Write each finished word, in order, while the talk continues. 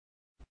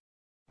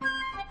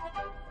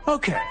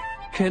Okay,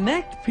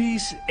 connect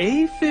piece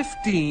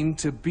A15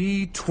 to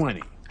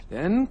B20.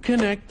 Then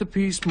connect the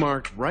piece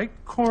marked right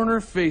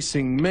corner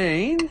facing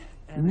main.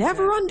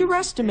 Never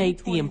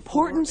underestimate the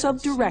importance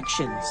of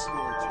directions.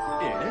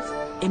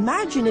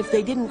 Imagine if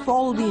they didn't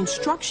follow the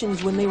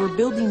instructions when they were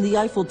building the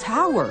Eiffel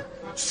Tower.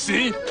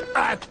 See?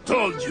 I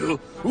told you.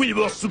 We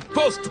were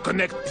supposed to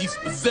connect this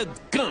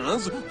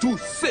Z15 to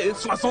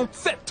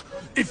C67.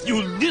 If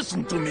you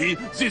listened to me,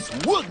 this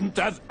wouldn't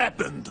have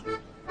happened.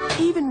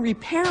 Even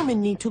repairmen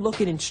need to look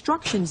at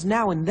instructions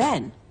now and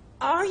then.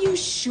 Are you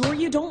sure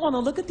you don't want to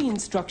look at the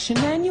instruction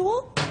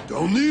manual?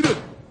 Don't need it.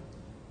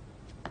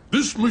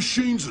 This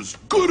machine's as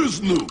good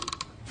as new.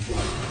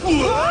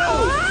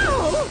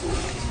 Whoa!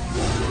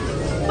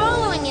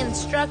 Following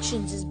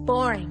instructions is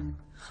boring.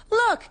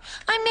 Look,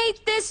 I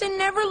made this and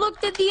never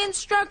looked at the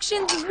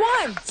instructions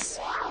once.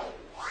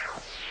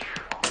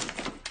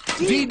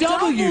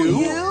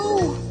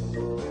 DW?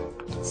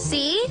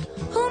 See?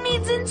 Who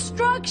needs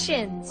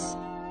instructions?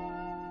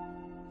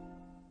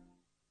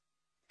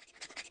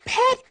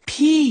 Pet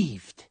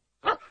peeved.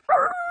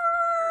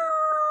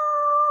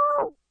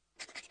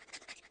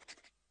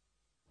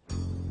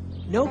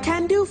 No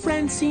can do,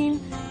 Francine.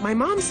 My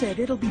mom said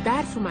it'll be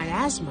bad for my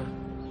asthma.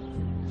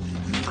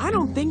 I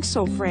don't think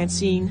so,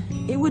 Francine.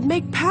 It would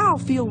make Pal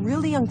feel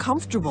really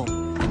uncomfortable.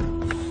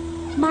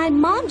 My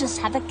mom just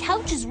had the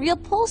couches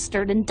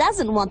reupholstered and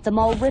doesn't want them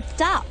all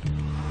ripped up.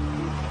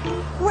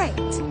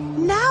 Great.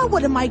 Now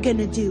what am I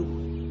gonna do?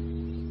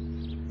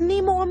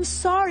 Nemo, I'm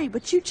sorry,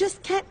 but you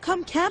just can't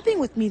come camping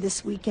with me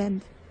this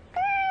weekend.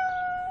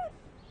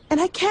 And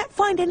I can't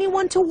find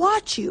anyone to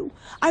watch you.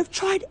 I've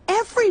tried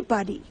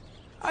everybody.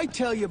 I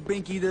tell you,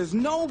 Binky, there's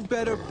no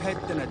better pet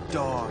than a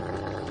dog.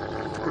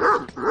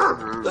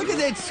 Look at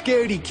that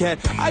scaredy cat.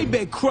 I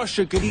bet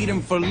Crusher could eat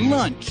him for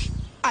lunch.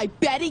 I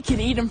bet he can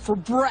eat him for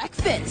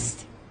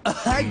breakfast.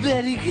 I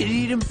bet he could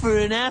eat him for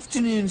an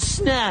afternoon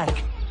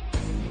snack.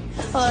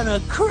 On a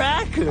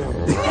cracker.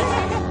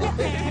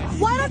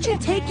 Why don't you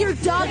take your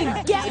dog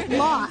and get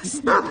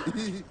lost?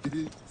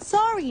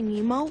 Sorry,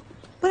 Nemo,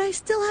 but I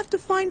still have to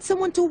find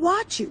someone to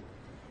watch you.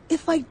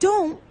 If I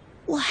don't,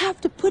 we'll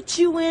have to put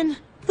you in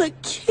the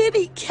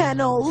kitty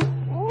kennel.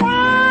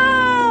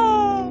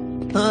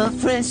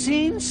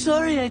 Francine,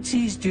 sorry I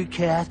teased your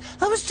cat.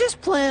 I was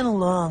just playing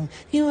along.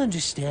 You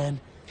understand.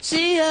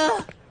 See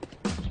ya.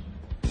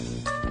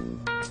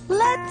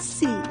 Let's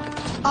see.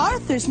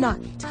 Arthur's not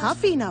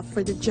tough enough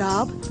for the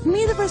job.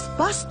 Neither is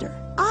Buster.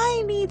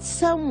 I need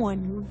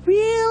someone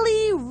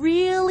really,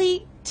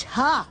 really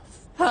tough.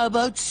 How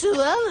about Sue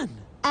Ellen?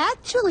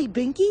 Actually,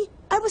 Binky,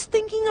 I was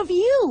thinking of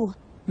you.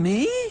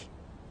 Me?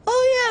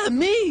 Oh, yeah,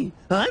 me.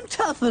 I'm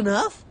tough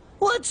enough.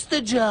 What's the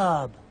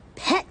job?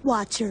 Pet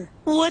watcher.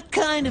 What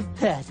kind of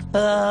pet?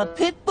 A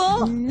pit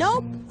bull?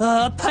 Nope.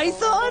 A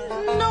python?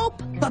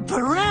 Nope. A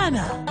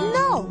piranha?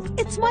 No,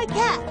 it's my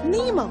cat,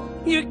 Nemo.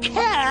 Your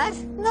cat?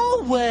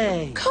 No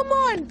way. Come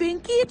on,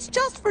 Binky, it's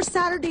just for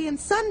Saturday and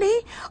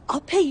Sunday.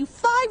 I'll pay you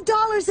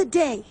 $5 a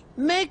day.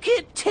 Make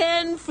it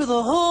 10 for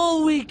the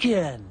whole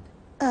weekend.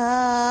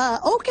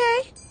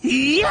 Okay.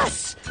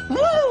 Yes!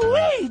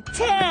 Woo-wee!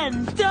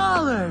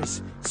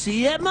 $10!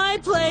 See you at my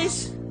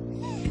place.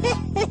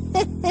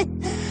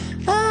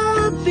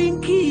 Ah,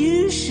 Binky,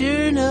 you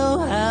sure know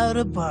how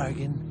to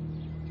bargain.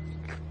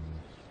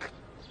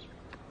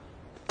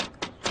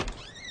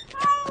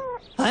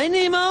 Hi,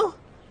 Nemo.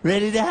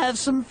 Ready to have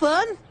some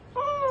fun?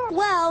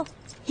 Well,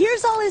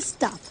 here's all his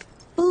stuff.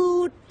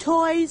 Food,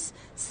 toys,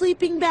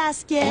 sleeping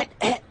basket.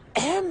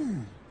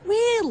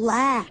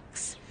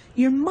 Relax.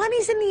 Your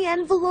money's in the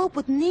envelope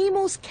with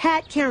Nemo's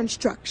cat care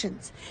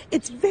instructions.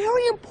 It's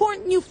very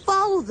important you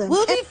follow them.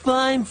 We'll be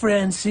fine,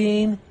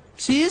 Francine.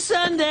 See you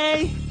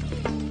Sunday.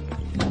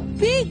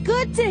 Be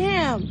good to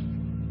him.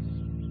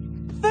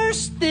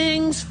 First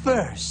things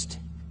first.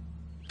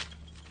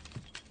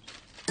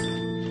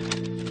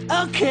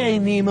 Okay,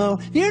 Nemo,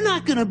 you're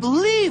not gonna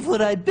believe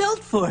what I built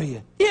for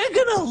you. You're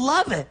gonna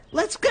love it.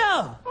 Let's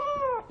go.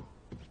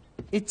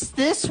 It's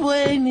this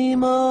way,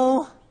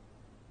 Nemo.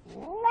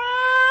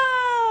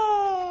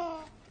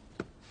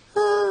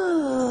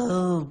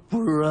 Oh,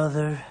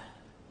 brother.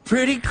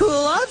 Pretty cool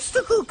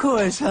obstacle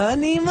course, huh,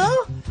 Nemo?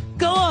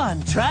 Go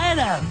on, try it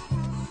out.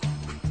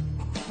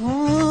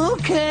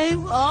 Okay,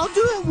 I'll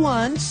do it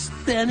once,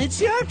 then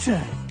it's your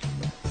turn.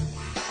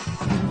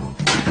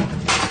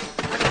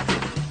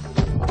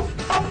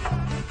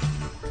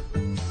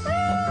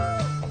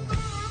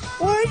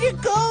 Where are you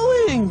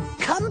going?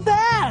 Come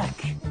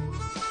back.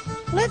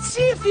 Let's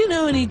see if you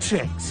know any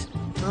tricks.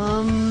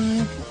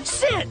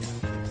 Sit.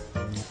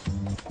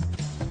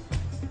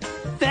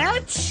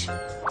 Fetch.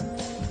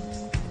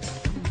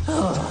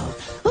 Oh,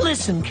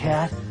 listen,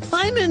 cat.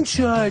 I'm in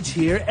charge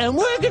here, and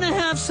we're gonna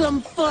have some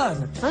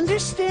fun.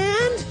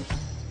 Understand?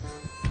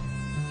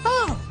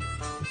 Oh,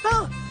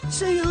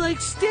 so you like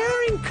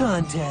staring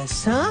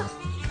contests, huh?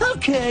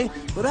 Okay,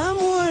 but I'm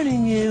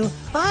warning you,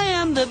 I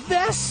am the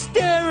best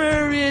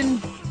starer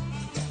in...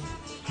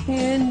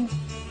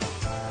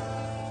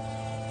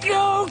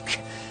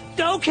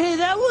 Don't Okay,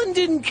 that one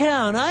didn't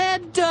count. I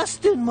had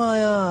dust in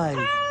my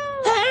eye.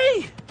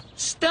 Hey!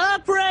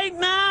 Stop right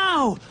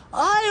now!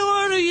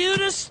 I order you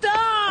to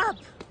stop!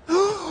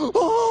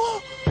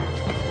 Oh!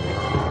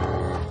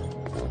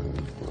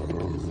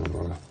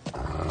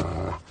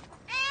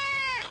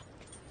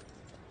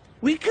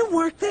 We can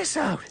work this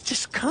out.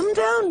 Just come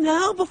down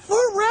now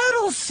before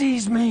Rattle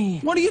sees me.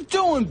 What are you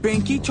doing,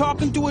 Binky?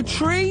 Talking to a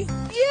tree?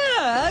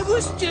 Yeah, I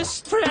was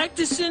just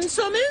practicing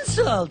some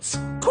insults.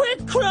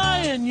 Quit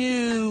crying,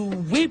 you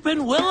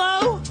weeping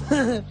willow.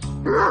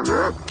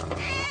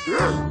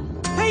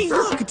 Hey,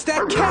 look, it's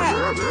that cat.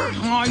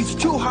 Oh, he's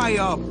too high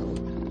up.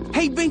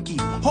 Hey, Binky,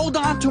 hold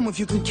on to him if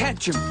you can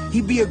catch him.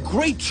 He'd be a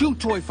great chew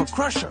toy for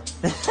Crusher.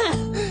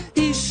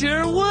 He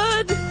sure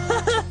would.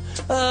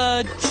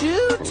 A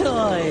chew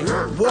toy.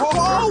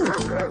 Whoa!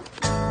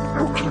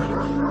 Okay,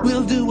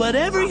 we'll do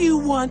whatever you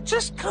want.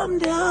 Just come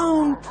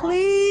down,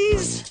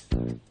 please.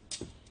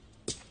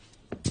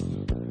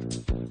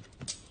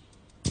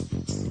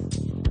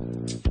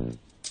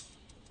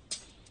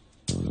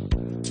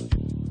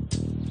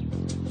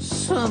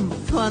 Some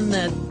fun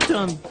that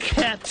dumb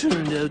cat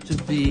turned out to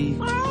be.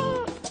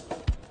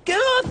 Get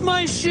off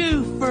my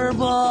shoe,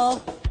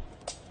 furball.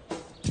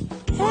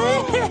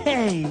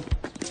 Hey!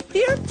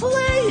 You're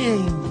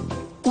playing!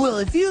 Well,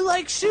 if you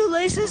like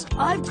shoelaces,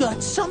 I've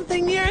got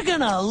something you're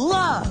gonna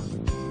love!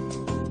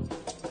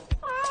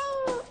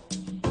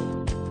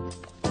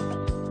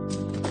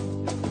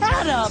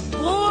 Atta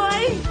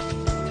boy!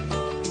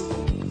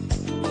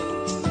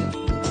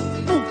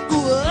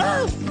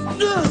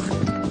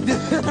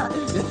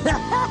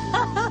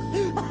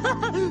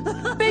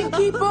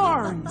 Binky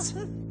Barnes!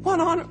 What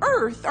on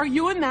earth are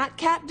you and that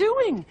cat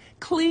doing?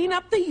 Clean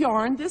up the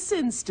yarn this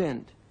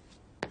instant.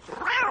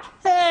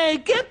 Hey,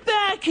 get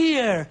back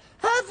here!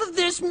 Half of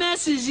this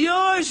mess is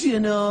yours, you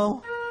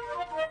know.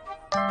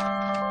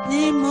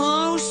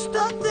 Nemo,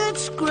 stop that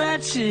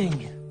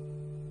scratching.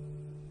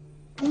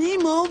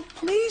 Nemo,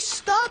 please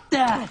stop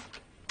that.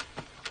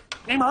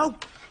 Nemo,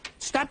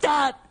 stop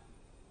that.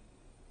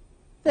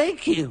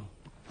 Thank you.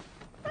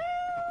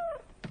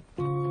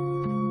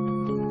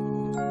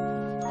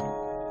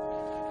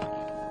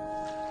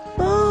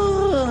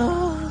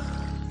 Oh,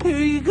 here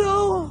you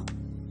go.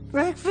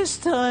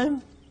 Breakfast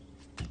time.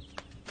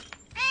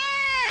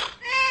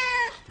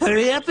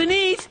 Hurry up and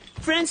eat.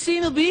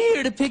 Francine will be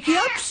here to pick you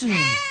up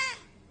soon.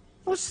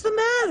 What's the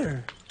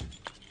matter?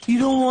 You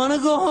don't want to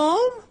go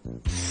home?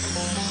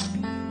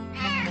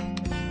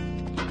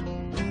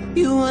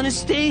 You want to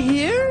stay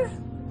here?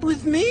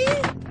 With me?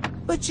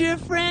 But you're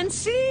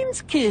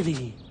Francine's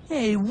kitty.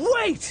 Hey,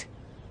 wait!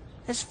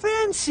 Has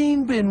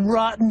Francine been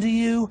rotten to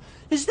you?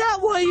 Is that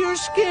why you're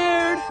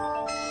scared?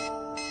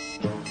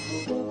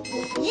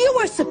 You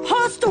were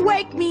supposed to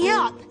wake me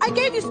up. I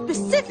gave you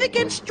specific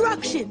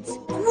instructions.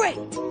 Great.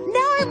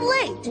 Now I'm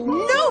late.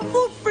 No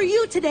food for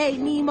you today,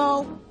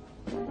 Nemo.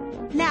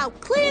 Now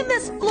clean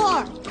this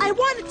floor. I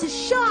want it to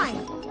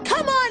shine.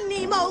 Come on,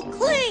 Nemo,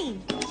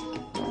 clean.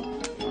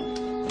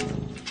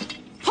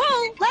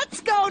 Pull.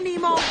 Let's go,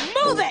 Nemo.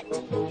 Move it.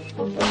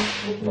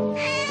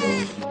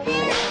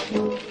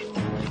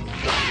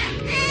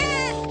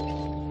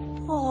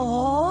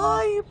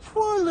 Aw, you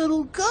poor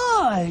little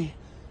guy.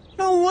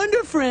 No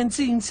wonder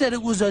Francine said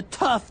it was a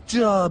tough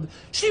job.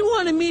 She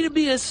wanted me to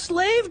be a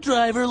slave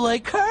driver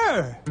like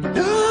her.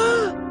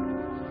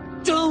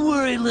 Don't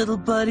worry, little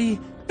buddy.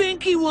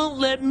 Binky won't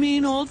let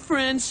mean old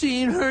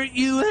Francine hurt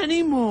you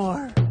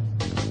anymore.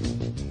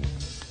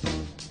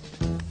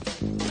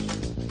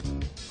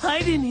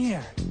 Hide in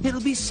here.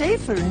 It'll be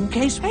safer in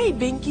case... Hey,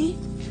 Binky.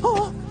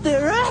 Oh,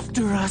 they're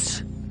after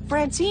us.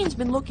 Francine's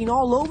been looking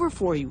all over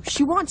for you.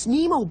 She wants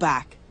Nemo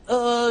back.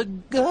 What's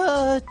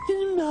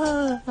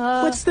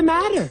the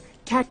matter?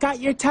 Cat got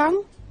your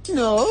tongue?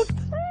 No.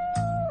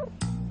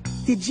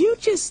 Did you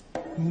just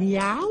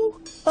meow?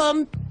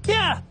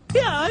 Yeah,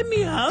 I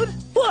meowed.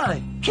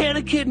 Why? Can't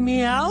a kid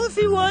meow if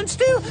he wants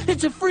to?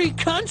 It's a free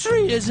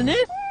country, isn't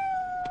it?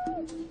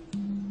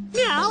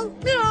 Meow,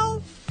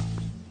 meow.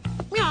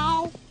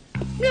 Meow,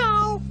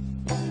 meow,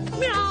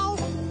 meow.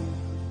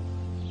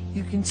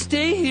 You can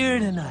stay here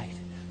tonight.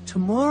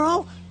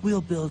 Tomorrow,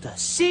 we'll build a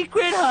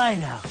secret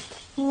hideout.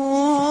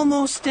 Oh,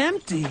 almost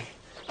empty.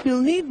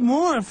 You'll need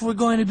more if we're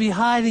going to be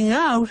hiding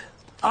out.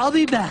 I'll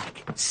be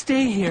back.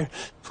 Stay here.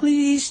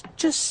 Please,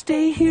 just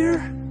stay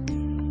here.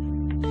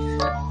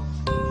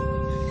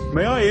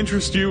 May I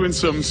interest you in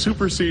some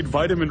super seed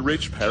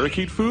vitamin-rich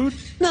parakeet food?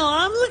 No,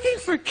 I'm looking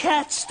for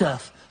cat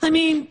stuff. I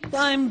mean,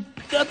 I'm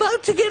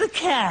about to get a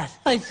cat,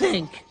 I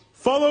think.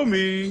 Follow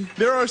me.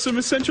 There are some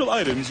essential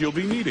items you'll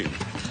be needing.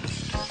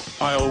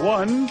 Aisle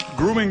 1,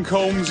 grooming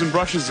combs and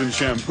brushes and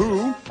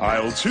shampoo.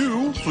 Aisle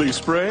 2, flea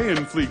spray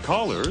and flea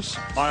collars.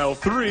 Aisle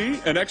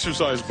 3, an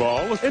exercise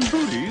ball and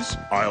booties.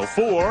 Aisle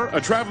 4,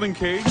 a traveling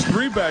cage,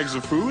 3 bags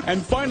of food.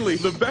 And finally,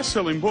 the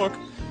best-selling book,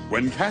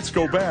 When Cats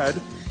Go Bad,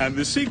 and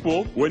the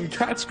sequel, When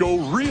Cats Go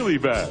Really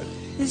Bad.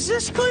 Is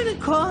this going to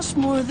cost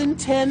more than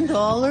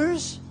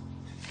 $10?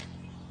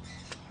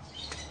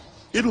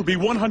 It'll be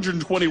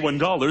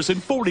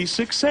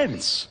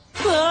 $121.46.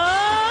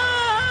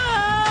 Ah!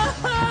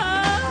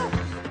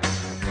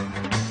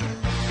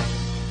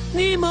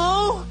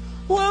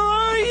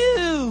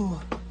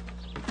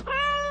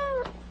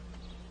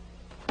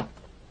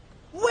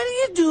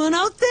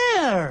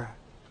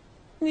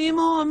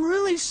 Nemo, I'm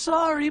really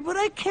sorry, but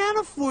I can't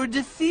afford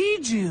to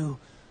feed you.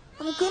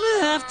 I'm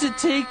gonna have to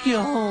take you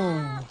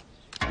home.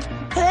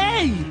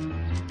 Hey!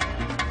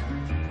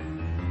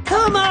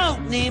 Come out,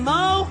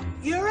 Nemo!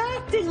 You're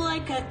acting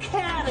like a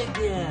cat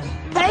again.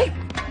 Hey!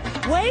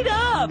 Wait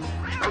up!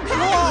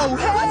 Whoa,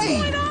 hey! What's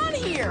going on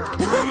here?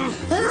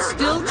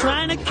 Still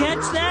trying to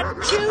catch that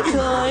chew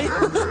toy.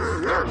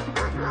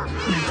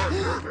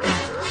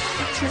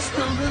 Just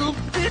a little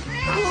bit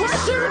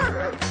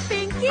closer.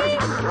 Pinky?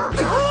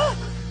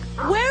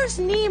 Where's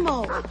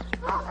Nemo?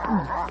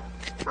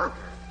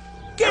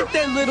 Get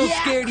that little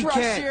scaredy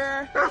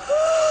cat!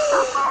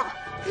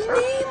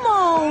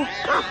 Nemo!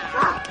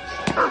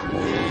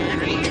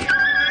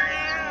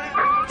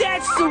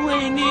 That's the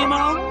way,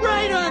 Nemo.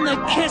 Right on the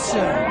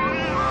kisser.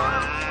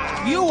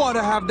 You ought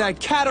to have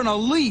that cat on a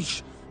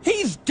leash.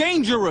 He's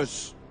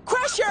dangerous.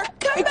 Crusher,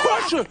 come Hey, back!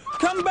 Crusher,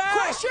 come back!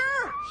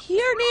 Crusher!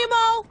 Here,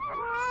 Nemo!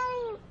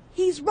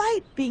 He's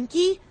right,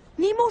 Binky.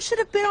 Nemo should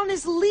have been on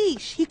his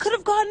leash. He could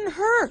have gotten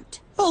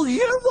hurt. Oh,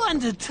 you're one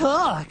to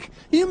talk.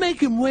 You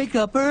make him wake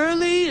up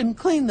early and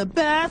clean the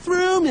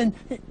bathroom and...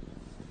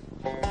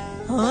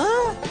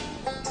 Huh?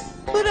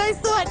 But I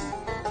thought...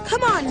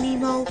 Come on,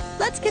 Nemo.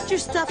 Let's get your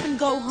stuff and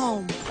go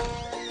home.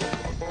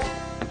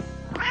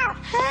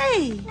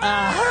 Hey!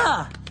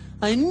 Aha!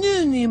 I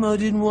knew Nemo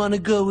didn't want to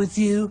go with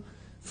you.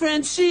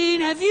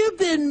 Francine, have you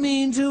been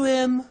mean to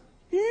him?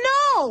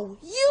 No!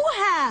 You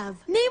have!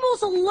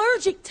 Nemo's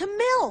allergic to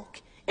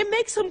milk. It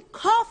makes him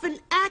cough and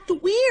act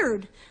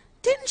weird.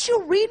 Didn't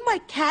you read my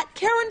cat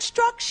care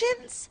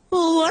instructions?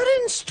 Well, what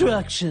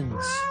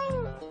instructions?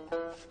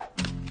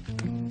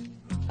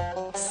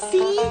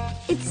 See?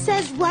 It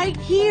says right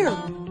here.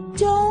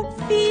 Don't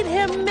feed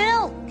him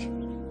milk.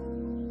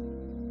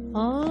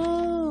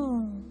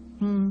 Oh.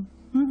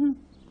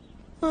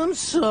 I'm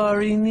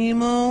sorry,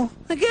 Nemo.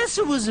 I guess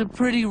it was a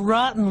pretty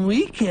rotten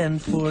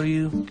weekend for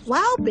you.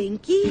 Wow,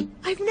 Binky.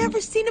 I've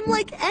never seen him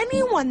like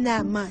anyone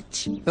that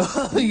much.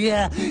 Oh,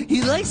 yeah.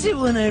 He likes it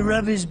when I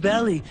rub his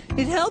belly.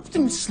 It helped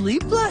him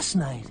sleep last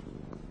night.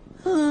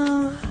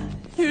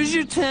 Here's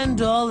your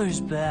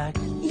 $10 back.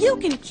 You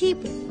can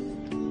keep it.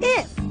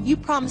 If you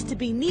promise to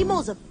be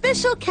Nemo's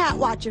official cat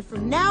watcher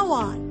from now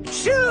on.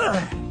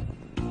 Sure!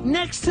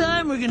 Next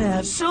time we're gonna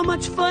have so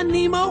much fun,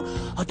 Nemo.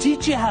 I'll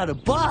teach you how to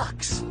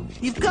box.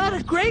 You've got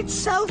a great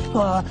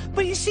southpaw,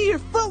 but you see your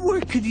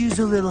footwork could use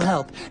a little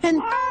help.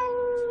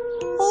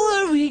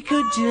 Or we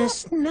could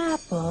just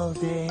nap all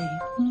day.